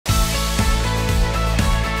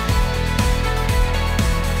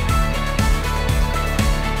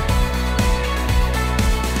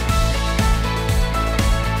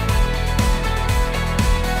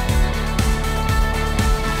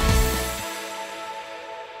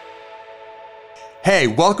Hey,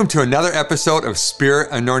 welcome to another episode of Spirit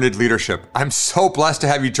Anointed Leadership. I'm so blessed to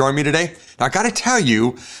have you join me today. Now, I got to tell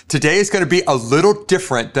you, today is going to be a little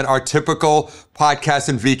different than our typical podcasts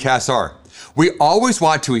and VCasts are. We always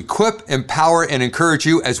want to equip, empower, and encourage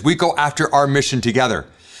you as we go after our mission together.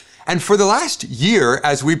 And for the last year,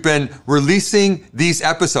 as we've been releasing these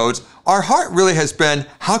episodes, our heart really has been,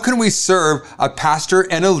 how can we serve a pastor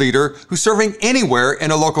and a leader who's serving anywhere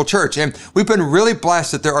in a local church? And we've been really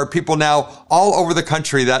blessed that there are people now all over the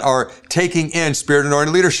country that are taking in Spirit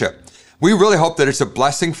Anointed Leadership. We really hope that it's a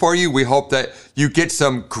blessing for you. We hope that you get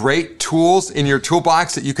some great tools in your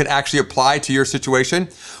toolbox that you can actually apply to your situation.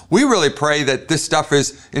 We really pray that this stuff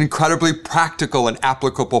is incredibly practical and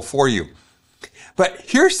applicable for you. But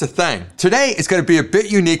here's the thing. Today is going to be a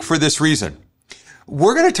bit unique for this reason.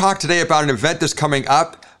 We're going to talk today about an event that's coming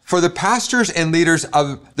up for the pastors and leaders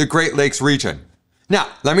of the Great Lakes region. Now,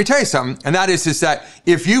 let me tell you something, and that is that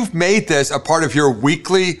if you've made this a part of your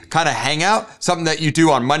weekly kind of hangout, something that you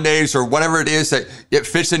do on Mondays or whatever it is that it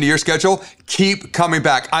fits into your schedule, keep coming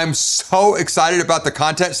back. I'm so excited about the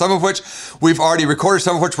content, some of which we've already recorded,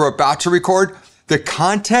 some of which we're about to record. The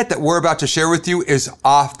content that we're about to share with you is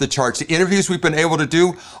off the charts. The interviews we've been able to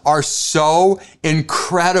do are so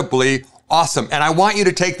incredibly awesome. And I want you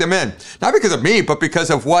to take them in, not because of me, but because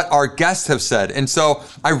of what our guests have said. And so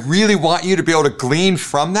I really want you to be able to glean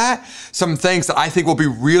from that some things that I think will be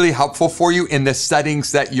really helpful for you in the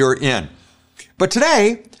settings that you're in. But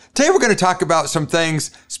today we're going to talk about some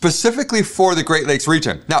things specifically for the Great Lakes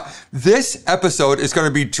region. Now, this episode is going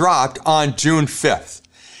to be dropped on June 5th.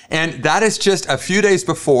 And that is just a few days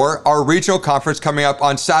before our regional conference coming up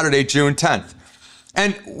on Saturday, June 10th.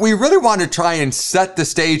 And we really want to try and set the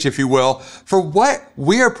stage, if you will, for what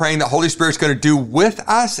we are praying the Holy Spirit is going to do with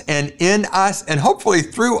us and in us and hopefully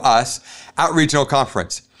through us at regional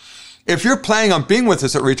conference. If you're planning on being with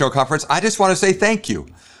us at regional conference, I just want to say thank you.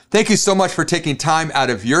 Thank you so much for taking time out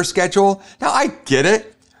of your schedule. Now, I get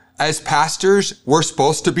it. As pastors, we're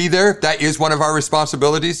supposed to be there. That is one of our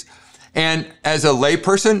responsibilities. And as a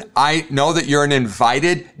layperson, I know that you're an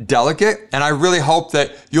invited delegate, and I really hope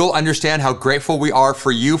that you'll understand how grateful we are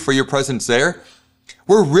for you, for your presence there.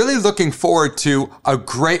 We're really looking forward to a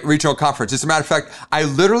great regional conference. As a matter of fact, I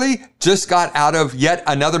literally just got out of yet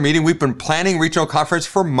another meeting. We've been planning regional conference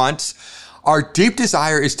for months. Our deep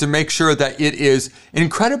desire is to make sure that it is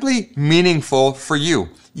incredibly meaningful for you.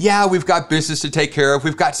 Yeah, we've got business to take care of.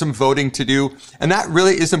 We've got some voting to do, and that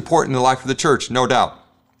really is important in the life of the church, no doubt.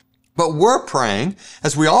 But we're praying,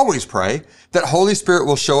 as we always pray, that Holy Spirit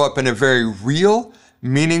will show up in a very real,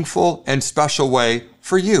 meaningful, and special way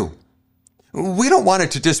for you. We don't want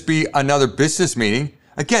it to just be another business meeting.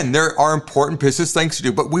 Again, there are important business things to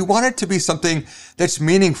do, but we want it to be something that's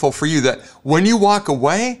meaningful for you, that when you walk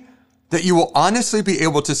away, that you will honestly be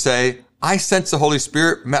able to say, I sense the Holy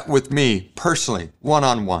Spirit met with me personally,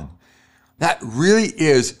 one-on-one. That really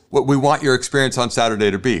is what we want your experience on Saturday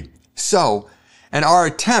to be. So, and our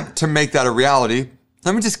attempt to make that a reality,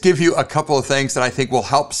 let me just give you a couple of things that I think will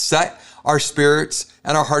help set our spirits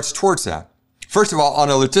and our hearts towards that. First of all, on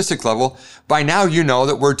a logistic level, by now you know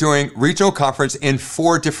that we're doing regional conference in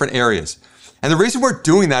 4 different areas. And the reason we're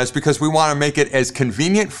doing that is because we want to make it as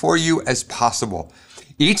convenient for you as possible.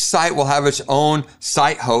 Each site will have its own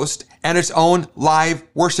site host and its own live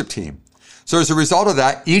worship team. So as a result of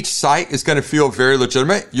that, each site is going to feel very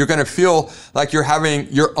legitimate. You're going to feel like you're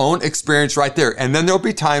having your own experience right there. And then there'll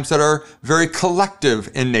be times that are very collective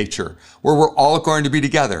in nature, where we're all going to be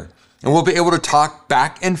together. And we'll be able to talk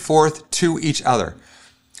back and forth to each other.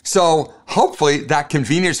 So hopefully that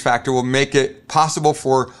convenience factor will make it possible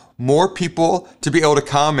for more people to be able to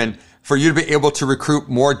come and for you to be able to recruit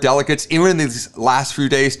more delegates, even in these last few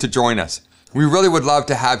days, to join us. We really would love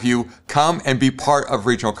to have you come and be part of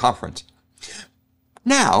regional conference.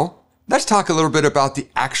 Now, let's talk a little bit about the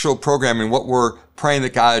actual program and what we're praying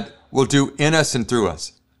that God will do in us and through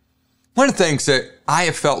us. One of the things that I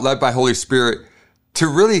have felt led by Holy Spirit to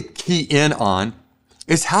really key in on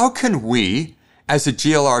is how can we, as a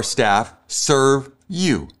GLR staff, serve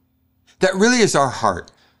you? That really is our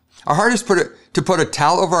heart. Our heart is to put a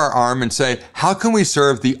towel over our arm and say, how can we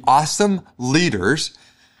serve the awesome leaders,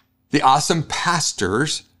 the awesome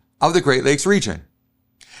pastors of the Great Lakes region?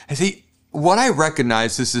 And see, what I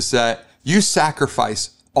recognize is that you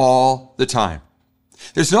sacrifice all the time.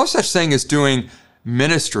 There's no such thing as doing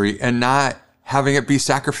ministry and not having it be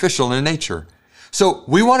sacrificial in nature. So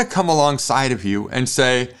we want to come alongside of you and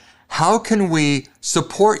say, how can we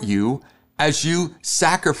support you as you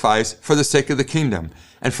sacrifice for the sake of the kingdom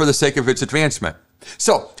and for the sake of its advancement?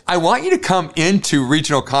 So I want you to come into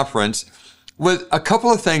regional conference with a couple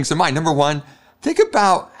of things in mind. Number one, think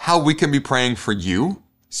about how we can be praying for you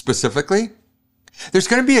specifically. There's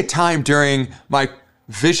going to be a time during my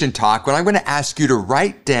vision talk when I'm going to ask you to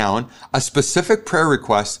write down a specific prayer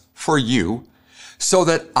request for you so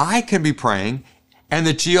that I can be praying and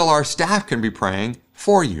the GLR staff can be praying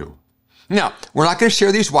for you. Now, we're not going to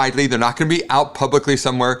share these widely. They're not going to be out publicly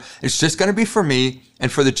somewhere. It's just going to be for me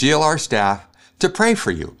and for the GLR staff to pray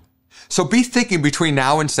for you. So be thinking between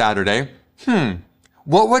now and Saturday,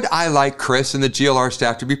 what would I like Chris and the GLR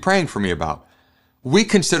staff to be praying for me about? We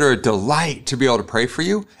consider it a delight to be able to pray for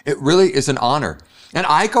you. It really is an honor. And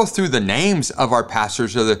I go through the names of our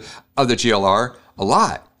pastors of the GLR a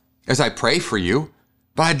lot as I pray for you,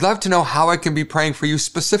 but I'd love to know how I can be praying for you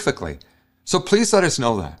specifically. So please let us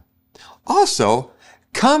know that. Also,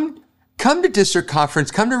 come to district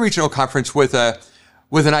conference, come to regional conference with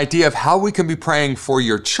an idea of how we can be praying for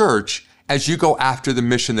your church as you go after the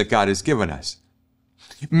mission that God has given us.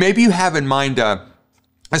 Maybe you have in mind a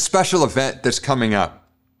special event that's coming up.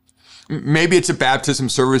 Maybe it's a baptism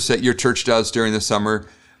service that your church does during the summer.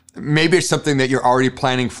 Maybe it's something that you're already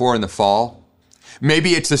planning for in the fall.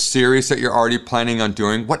 Maybe it's a series that you're already planning on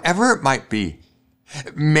doing, whatever it might be.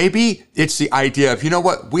 Maybe it's the idea of, you know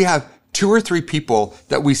what, we have 2 or 3 people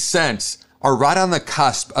that we sense are right on the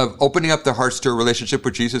cusp of opening up their hearts to a relationship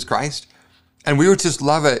with Jesus Christ. And we would just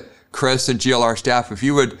love it, Chris and GLR staff, if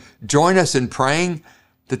you would join us in praying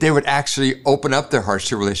that they would actually open up their hearts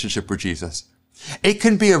to a relationship with Jesus. It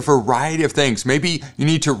can be a variety of things. Maybe you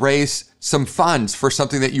need to raise some funds for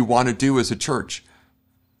something that you want to do as a church.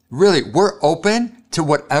 Really, we're open to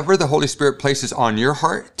whatever the Holy Spirit places on your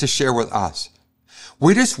heart to share with us.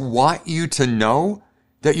 We just want you to know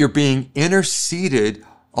that you're being interceded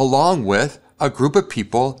along with a group of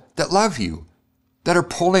people that love you, that are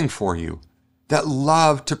pulling for you, that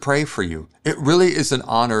love to pray for you. It really is an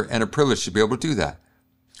honor and a privilege to be able to do that.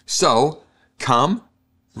 So come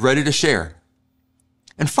ready to share.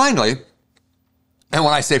 And finally, and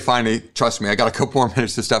when I say finally, trust me, I got a couple more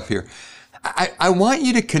minutes of stuff here. I want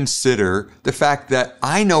you to consider the fact that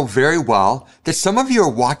I know very well that some of you are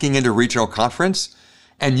walking into regional conference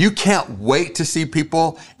and you can't wait to see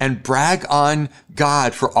people and brag on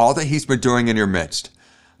God for all that he's been doing in your midst.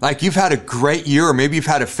 Like you've had a great year, or maybe you've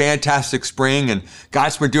had a fantastic spring and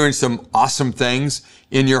God's been doing some awesome things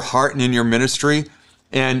in your heart and in your ministry.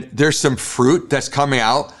 And there's some fruit that's coming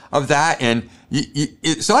out of that. And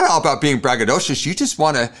it's not all about being braggadocious. You just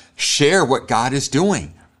want to share what God is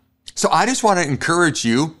doing. So I just want to encourage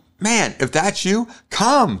you, man, if that's you,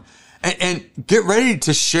 come and get ready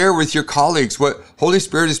to share with your colleagues what Holy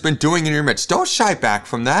Spirit has been doing in your midst. Don't shy back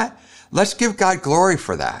from that. Let's give God glory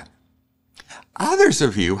for that. Others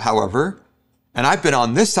of you, however, and I've been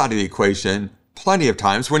on this side of the equation plenty of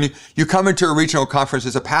times, when you come into a regional conference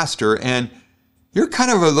as a pastor and you're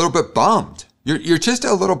kind of a little bit bummed. You're just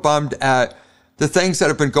a little bummed at the things that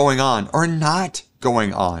have been going on or not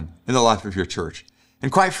going on in the life of your church.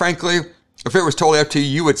 And quite frankly, if it was totally up to you,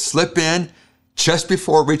 you would slip in just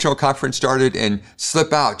before regional conference started and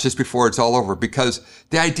slip out just before it's all over, because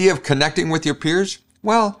the idea of connecting with your peers,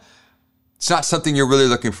 well, it's not something you're really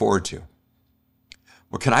looking forward to.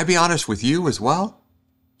 Well, can I be honest with you as well?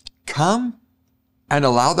 Come and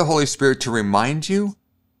allow the Holy Spirit to remind you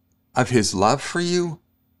of his love for you,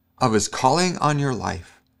 of his calling on your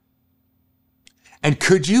life. And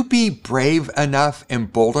could you be brave enough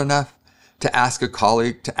and bold enough to ask a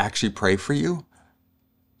colleague to actually pray for you?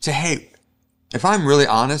 Say, hey, if I'm really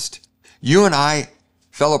honest, you and I,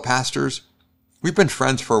 fellow pastors, we've been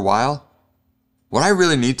friends for a while. What I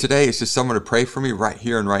really need today is just someone to pray for me right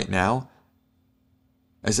here and right now.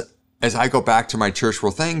 As I go back to my church,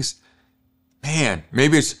 well, things, man,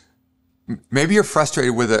 maybe you're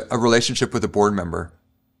frustrated with a relationship with a board member.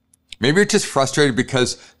 Maybe you're just frustrated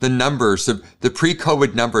because the numbers, the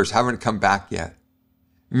pre-COVID numbers haven't come back yet.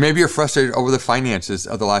 Maybe you're frustrated over the finances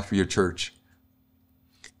of the life of your church.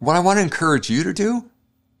 What I want to encourage you to do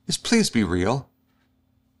is please be real.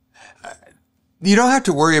 You don't have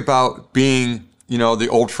to worry about being, the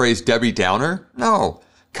old phrase, Debbie Downer. No,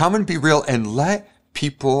 come and be real and let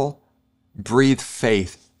people breathe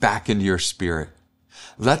faith back into your spirit.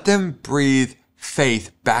 Let them breathe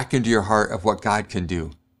faith back into your heart of what God can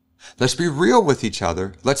do. Let's be real with each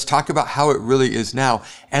other. Let's talk about how it really is now.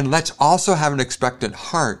 And let's also have an expectant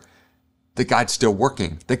heart that God's still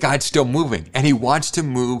working, that God's still moving, and he wants to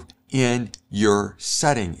move in your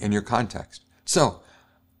setting, in your context. So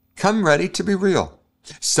come ready to be real,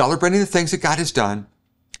 celebrating the things that God has done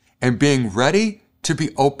and being ready to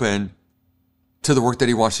be open to the work that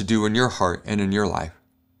he wants to do in your heart and in your life.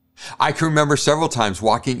 I can remember several times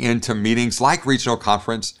walking into meetings like regional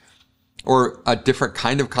conference or a different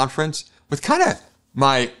kind of conference with kind of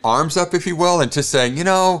my arms up, if you will, and just saying,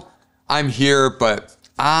 I'm here, but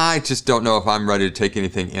I just don't know if I'm ready to take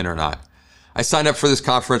anything in or not. I signed up for this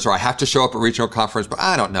conference, or I have to show up at regional conference, but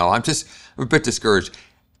I don't know. I'm a bit discouraged.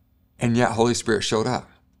 And yet Holy Spirit showed up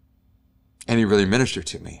and he really ministered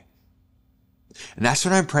to me. And that's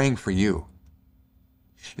what I'm praying for you.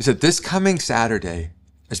 Is that this coming Saturday,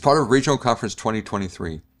 as part of Regional Conference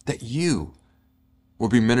 2023, that you will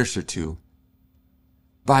be ministered to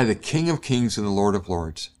by the King of Kings and the Lord of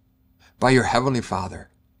Lords, by your Heavenly Father.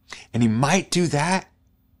 And he might do that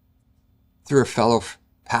through a fellow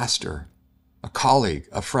pastor, a colleague,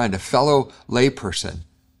 a friend, a fellow layperson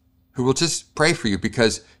who will just pray for you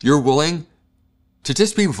because you're willing to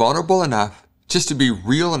just be vulnerable enough, just to be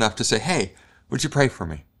real enough to say, hey, would you pray for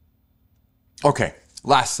me? Okay,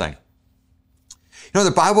 last thing.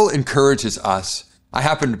 The Bible encourages us. I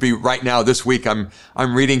happen to be right now this week, I'm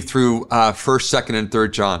reading through 1st, 2nd, and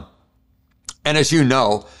 3rd John. And as you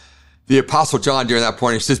know, the Apostle John during that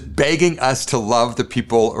point is just begging us to love the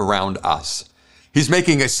people around us. He's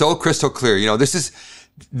making it so crystal clear. This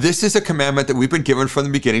is a commandment that we've been given from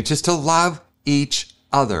the beginning, just to love each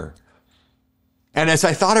other. And as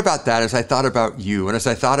I thought about that, as I thought about you, and as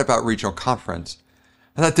I thought about Regional Conference,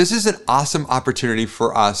 I thought this is an awesome opportunity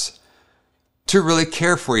for us to really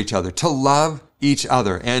care for each other, to love each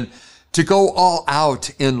other, and to go all out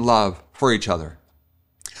in love for each other.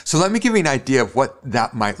 So let me give you an idea of what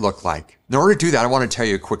that might look like. In order to do that, I want to tell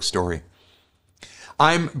you a quick story.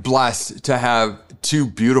 I'm blessed to have 2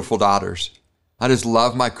 beautiful daughters. I just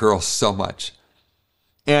love my girls so much.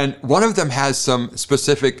 And one of them has some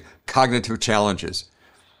specific cognitive challenges.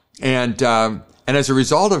 And as a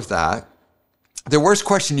result of that, the worst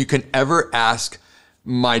question you can ever ask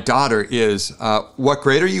my daughter is, what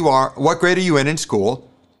grade are you in school?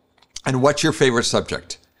 And what's your favorite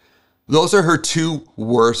subject? Those are her 2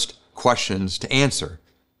 worst questions to answer.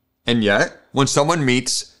 And yet, when someone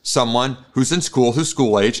meets someone who's in school, who's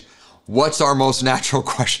school age, what's our most natural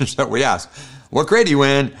questions that we ask? What grade are you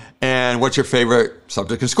in? And what's your favorite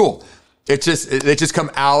subject in school? They just come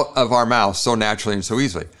out of our mouths so naturally and so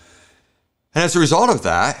easily. And as a result of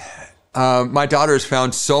that, my daughter has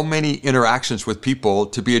found so many interactions with people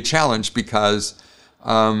to be a challenge because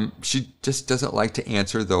she just doesn't like to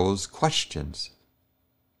answer those questions.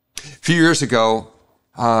 A few years ago,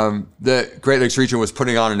 the Great Lakes region was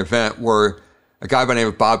putting on an event where a guy by the name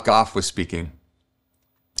of Bob Goff was speaking.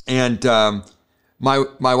 And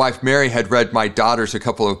my wife, Mary, had read my daughters a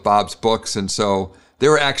couple of Bob's books, and so they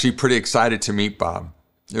were actually pretty excited to meet Bob.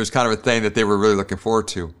 It was kind of a thing that they were really looking forward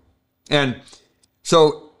to. And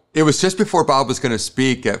so it was just before Bob was going to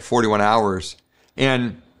speak at 41 Hours,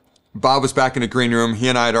 and Bob was back in the green room. He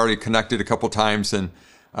and I had already connected a couple times, and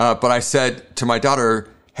but I said to my daughter,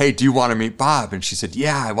 hey, do you want to meet Bob? And she said,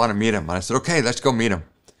 yeah, I want to meet him. And I said, okay, let's go meet him.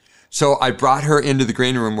 So I brought her into the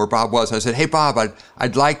green room where Bob was. I said, hey, Bob,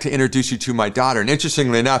 I'd like to introduce you to my daughter. And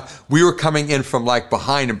interestingly enough, we were coming in from like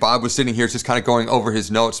behind, and Bob was sitting here just kind of going over his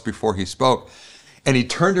notes before he spoke. And he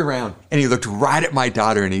turned around and he looked right at my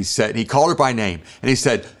daughter, and he called her by name. And he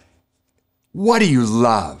said, what do you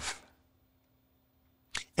love?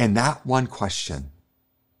 And that one question,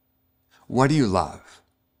 what do you love?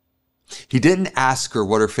 He didn't ask her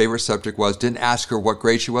what her favorite subject was, didn't ask her what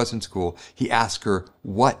grade she was in school. He asked her,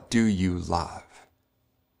 what do you love?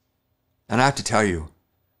 And I have to tell you,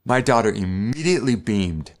 my daughter immediately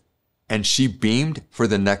beamed, and she beamed for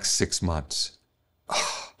the next 6 months.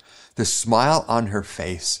 Oh, the smile on her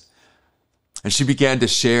face. And she began to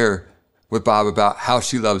share with Bob about how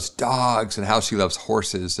she loves dogs and how she loves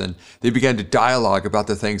horses. And they began to dialogue about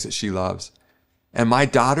the things that she loves. And my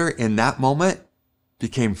daughter, in that moment,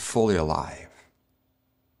 became fully alive.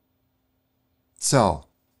 So,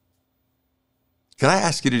 can I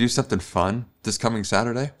ask you to do something fun this coming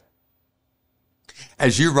Saturday?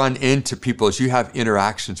 As you run into people, as you have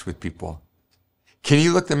interactions with people, can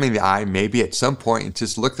you look them in the eye, maybe at some point, and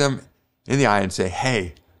just look them in the eye and say,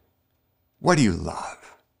 hey, what do you love?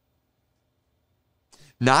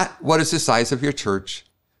 Not what is the size of your church,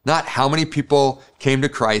 not how many people came to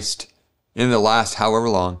Christ in the last however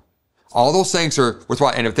long. All those things are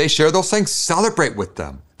worthwhile. And if they share those things, celebrate with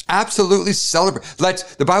them. Absolutely celebrate.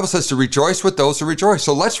 The Bible says to rejoice with those who rejoice.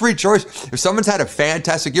 So let's rejoice. If someone's had a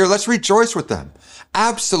fantastic year, let's rejoice with them.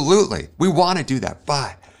 Absolutely. We want to do that.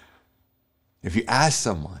 But if you ask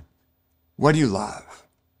someone, what do you love?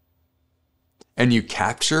 And you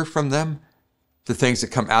capture from them the things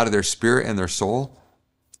that come out of their spirit and their soul,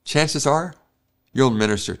 chances are you'll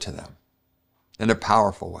minister to them in a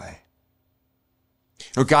powerful way.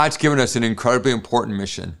 God's given us an incredibly important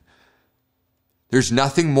mission. There's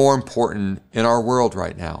nothing more important in our world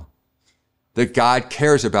right now that God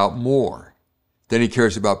cares about more than he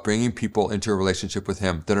cares about bringing people into a relationship with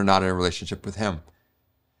him that are not in a relationship with him.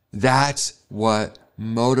 That's what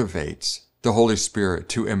motivates the Holy Spirit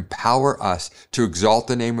to empower us to exalt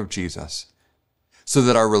the name of Jesus so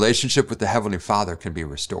that our relationship with the Heavenly Father can be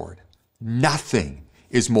restored. Nothing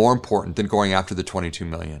is more important than going after the 22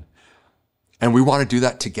 million. And we want to do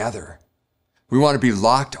that together. We want to be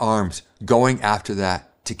locked arms going after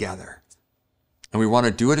that together. And we want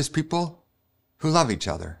to do it as people who love each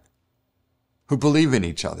other, who believe in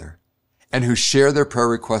each other, and who share their prayer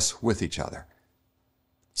requests with each other.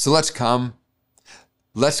 So let's come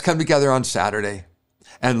together on Saturday,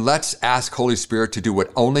 and let's ask Holy Spirit to do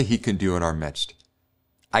what only he can do in our midst.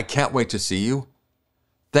 I can't wait to see you.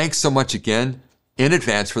 Thanks so much again in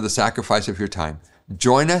advance for the sacrifice of your time.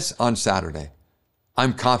 Join us on Saturday.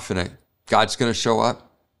 I'm confident God's going to show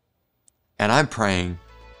up, and I'm praying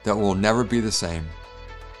that we'll never be the same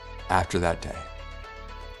after that day.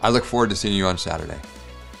 I look forward to seeing you on Saturday.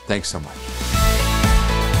 Thanks so much.